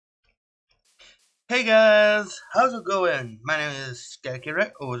Hey guys, how's it going? My name is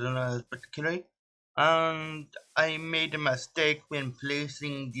Skakira, or known as Particularly, and I made a mistake when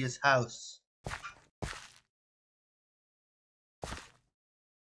placing this house.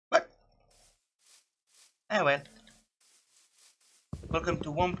 But anyway, welcome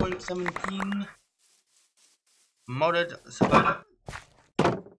to 1.17 modded survival.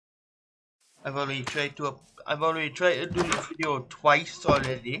 I've already tried to do this video twice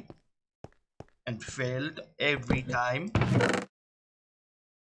already and failed every time.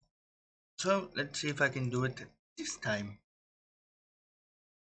 So let's see if I can do it this time.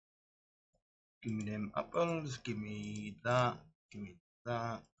 Give me them apples, give me that, give me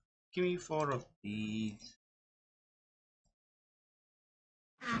that, give me 4 of these.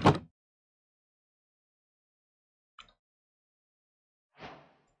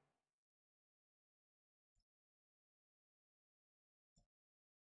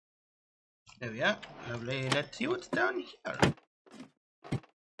 There we are. Lovely. Let's see what's down here.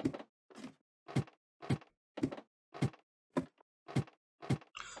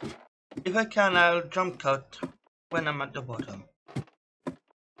 If I can, I'll jump cut when I'm at the bottom.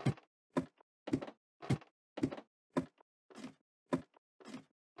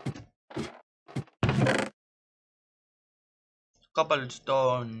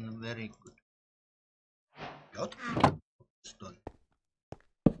 Cobblestone, very good. What? Stone.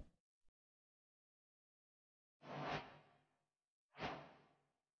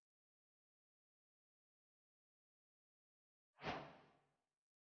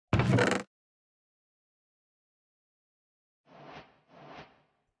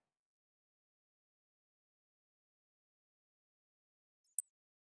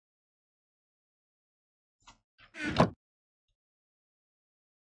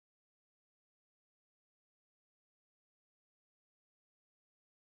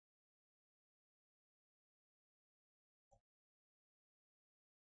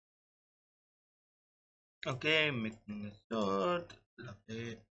 Okay, making a sword.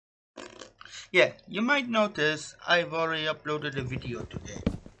 Lovely. Yeah, you might notice I've already uploaded a video today.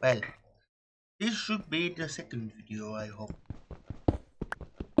 Well, this should be the second video, I hope.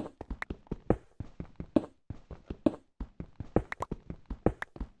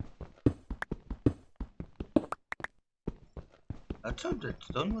 That's not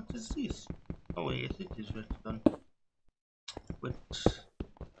redstone. What is this? Oh, yes, it is redstone. But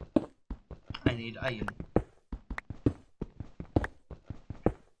I need iron.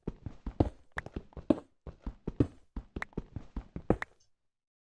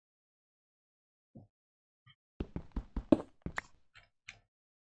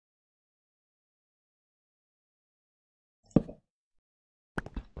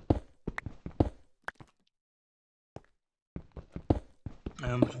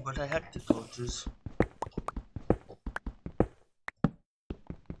 But I had the torches.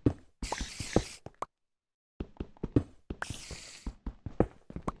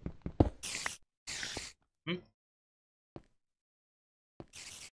 Hmm?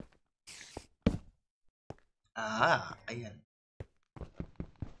 Ah, iron.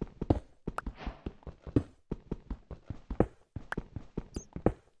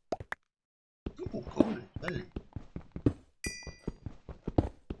 Oh, coal as well.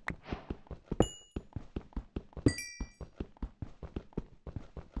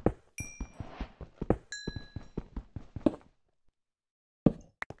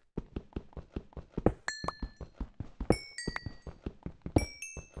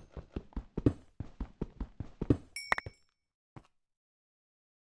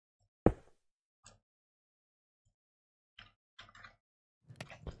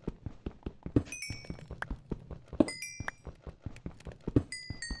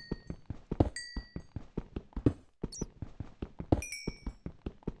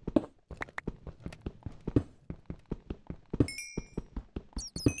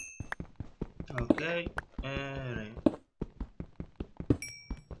 Okay, right.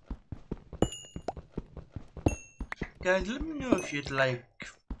 Guys, let me know if you'd like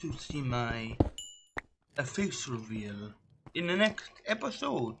to see my face reveal in the next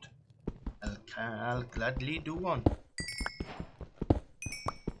episode. I'll gladly do one.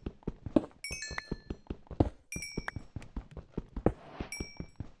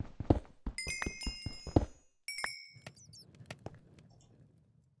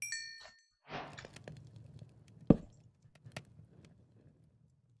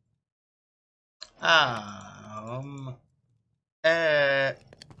 Ah, uh,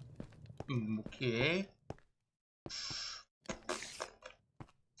 okay.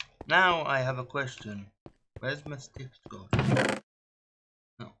 Now I have a question. Where's my sticks going?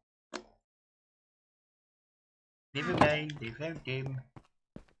 No. They found him.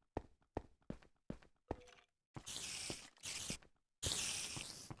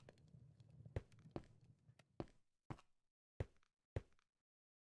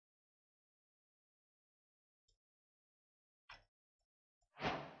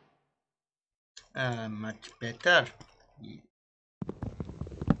 Much better. Yeah.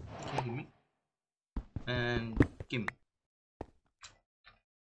 Okay, give me. And give me.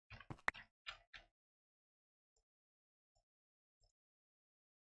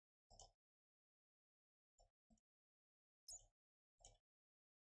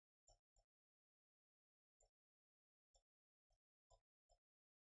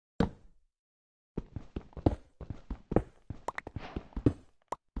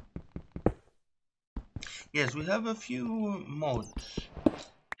 Yes, we have a few mods.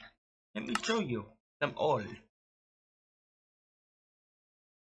 Let me show you them all.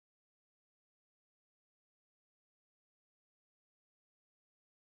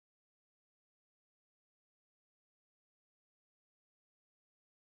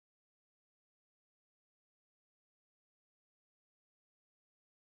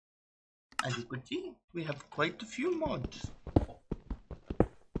 As you could see, we have quite a few mods.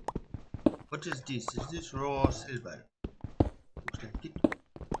 What is this? Is this raw silver? Looks like it.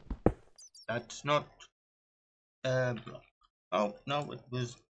 That's not a block. Oh, no, it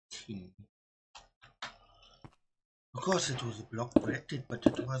was tin. Of course it was a block corrected, but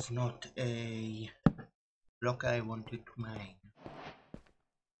it was not a block I wanted to mine.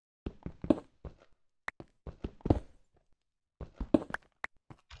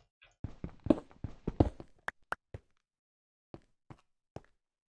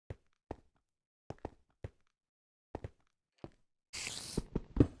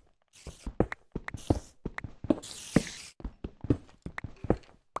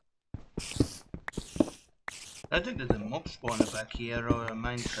 I think there's a mob spawner back here or a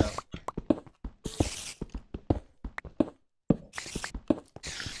Minecraft.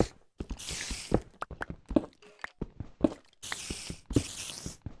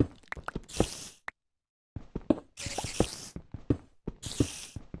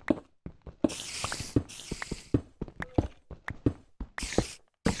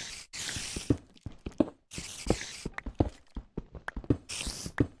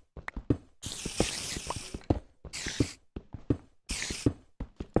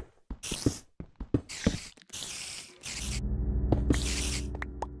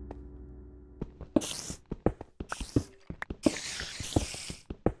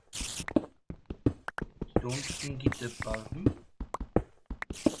 Don't think it's a button.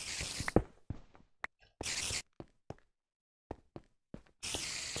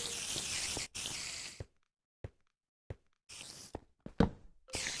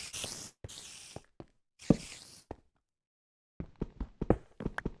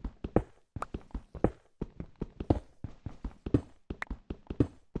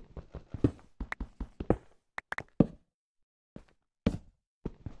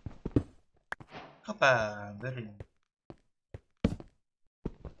 Hoppa, very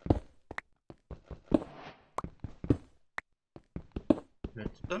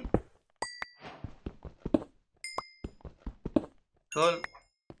redstone. Cool.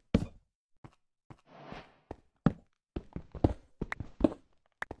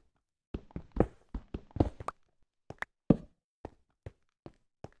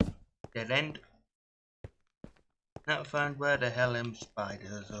 Dead end. Now find where the hell them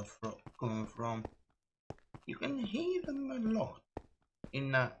spiders are coming from. You can hear them a lot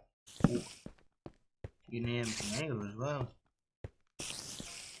in that. Oh, you name tomato as well.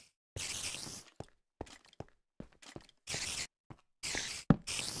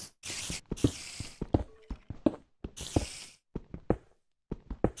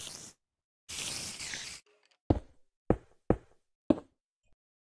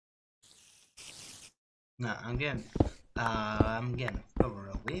 Nah, I'm getting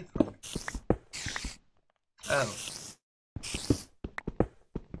further away from it. Oh.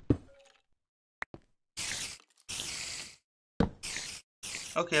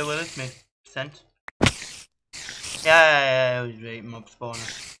 Okay, well, this makes sense. Yeah, it was right, mob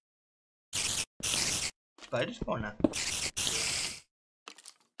spawner. Spider spawner.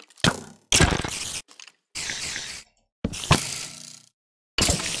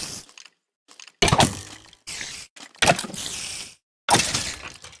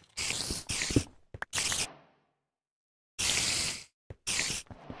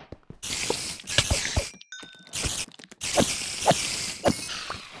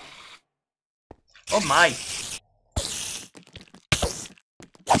 Oh my!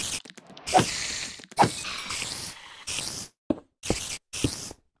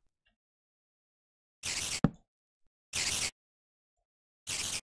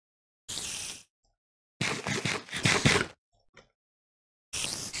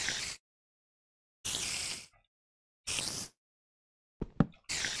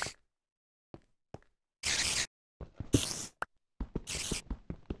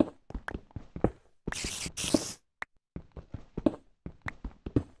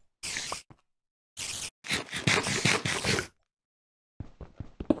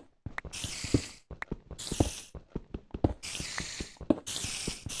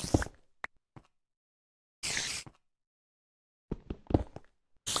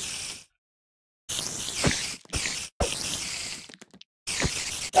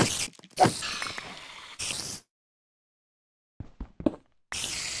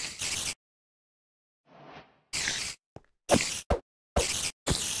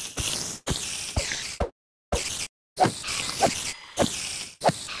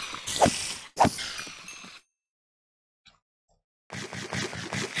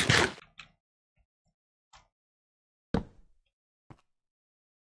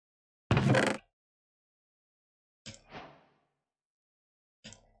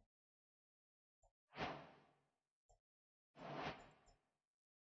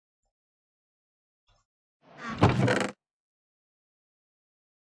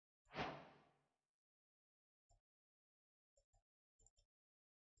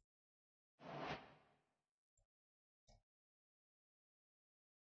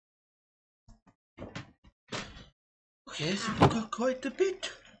 Okay, so we got quite a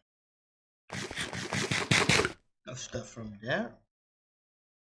bit of stuff from there.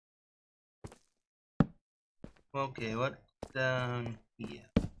 Okay, what down here?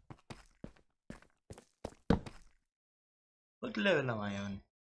 What level am I on?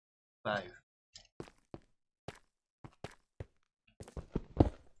 5.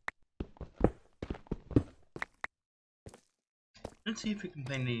 Let's see if we can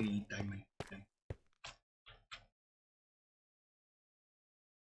find any diamond.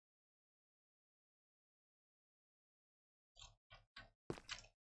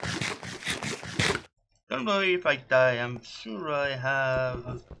 Don't worry if I die, I'm sure I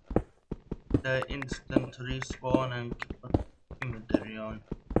have the instant respawn and inventory on.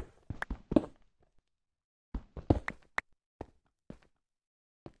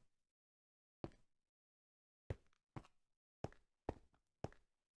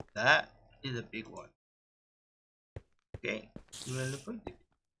 That is a big one. Okay, we'll put it.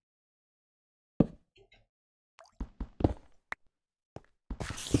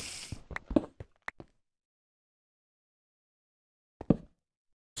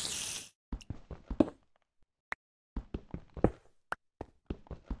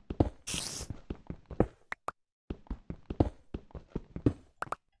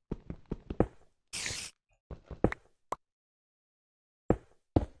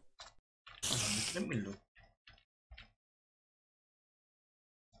 Let me look.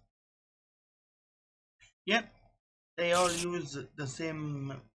 Yep, they all use the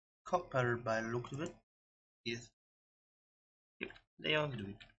same copper by the looks of it. Yes. Yep, they all do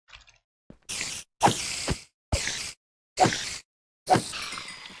it.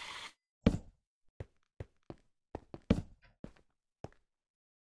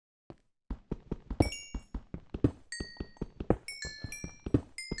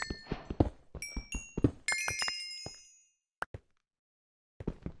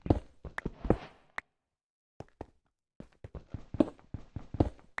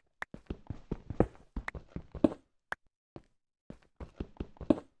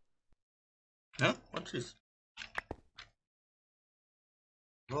 Huh? What's this?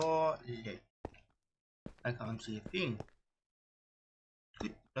 Raw lead. I can't see a thing.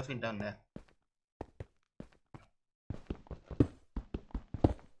 Good, nothing down there.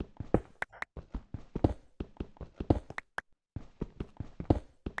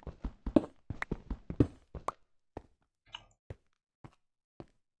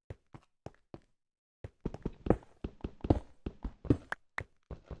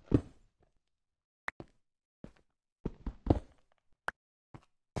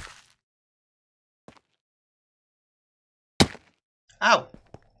 Ow!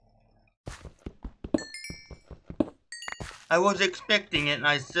 I was expecting it and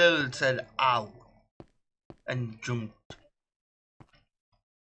I still said ow and jumped.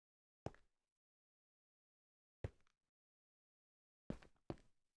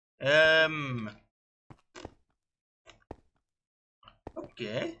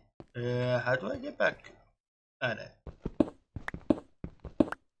 Okay. How do I get back? Ah, there.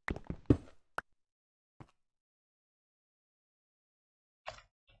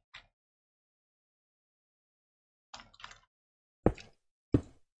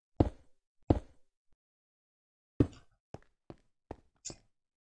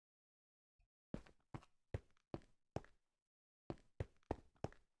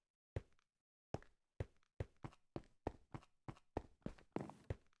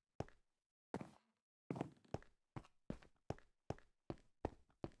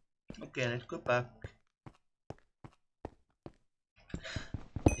 Okay, let's go back.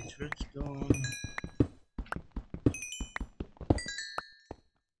 It's redstone.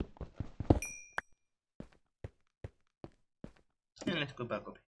 And let's go back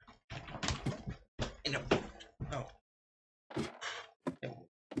up. No. No.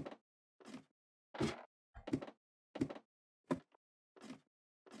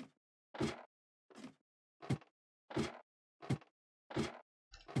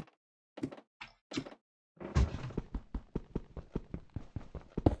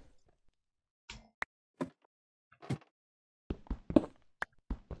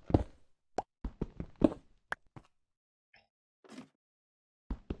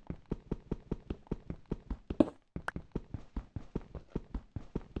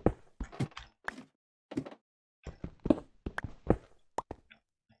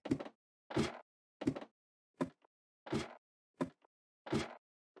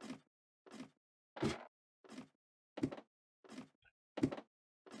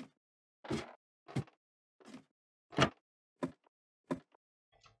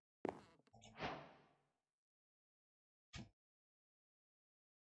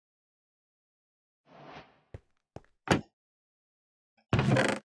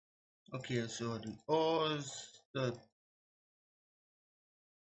 Okay, so the ores, the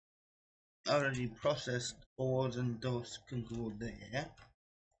already processed ores and those can go there.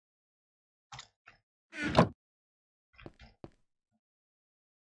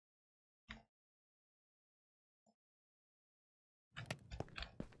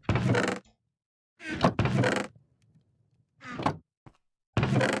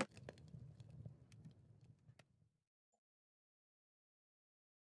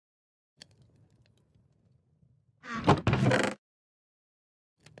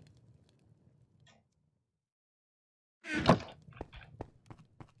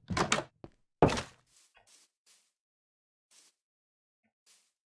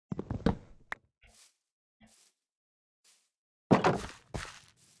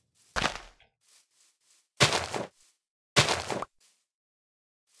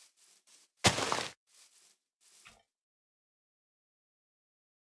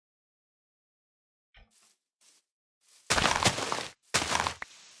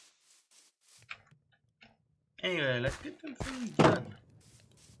 Anyway, let's get the thing done.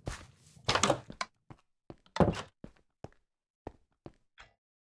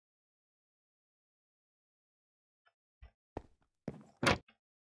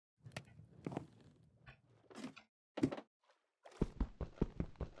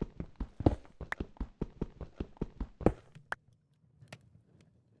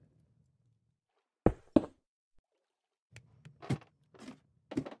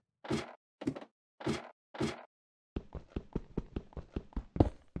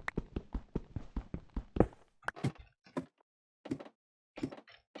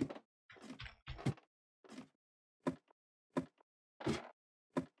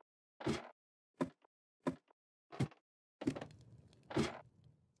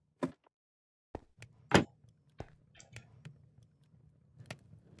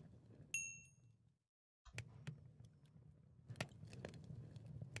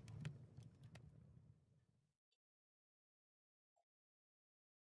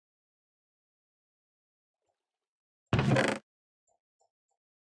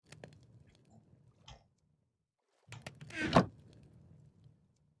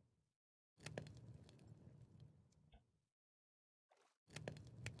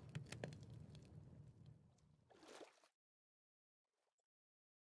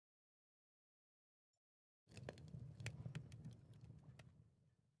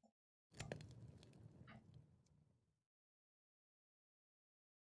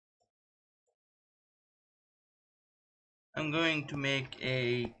 I'm going to make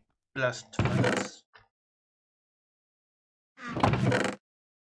a blast furnace.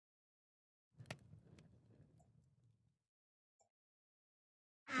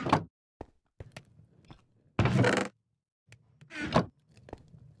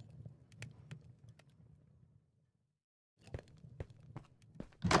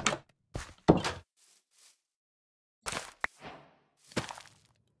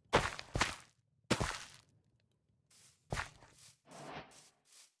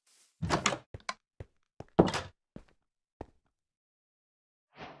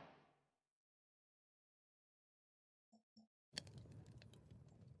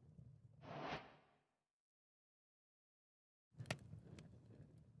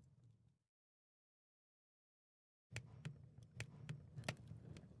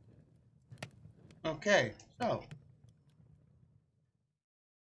 Okay, so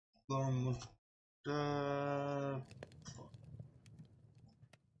almost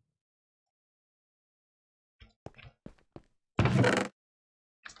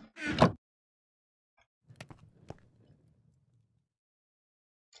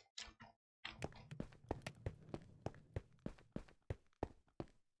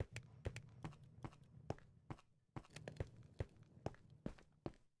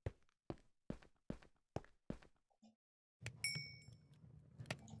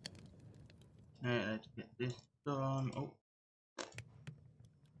let's get this done. Oh,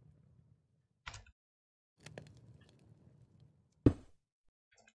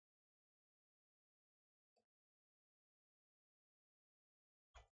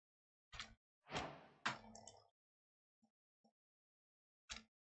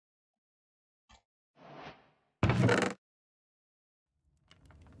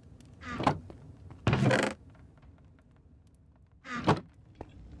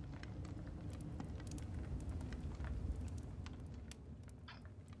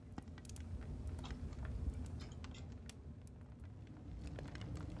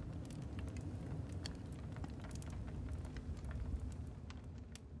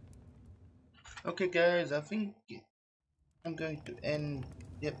 okay, guys. I think I'm going to end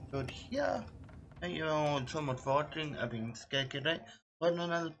episode here. Thank you all so much for watching. I've been Skykirai,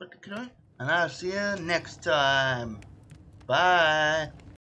 and I'll see you next time. Bye.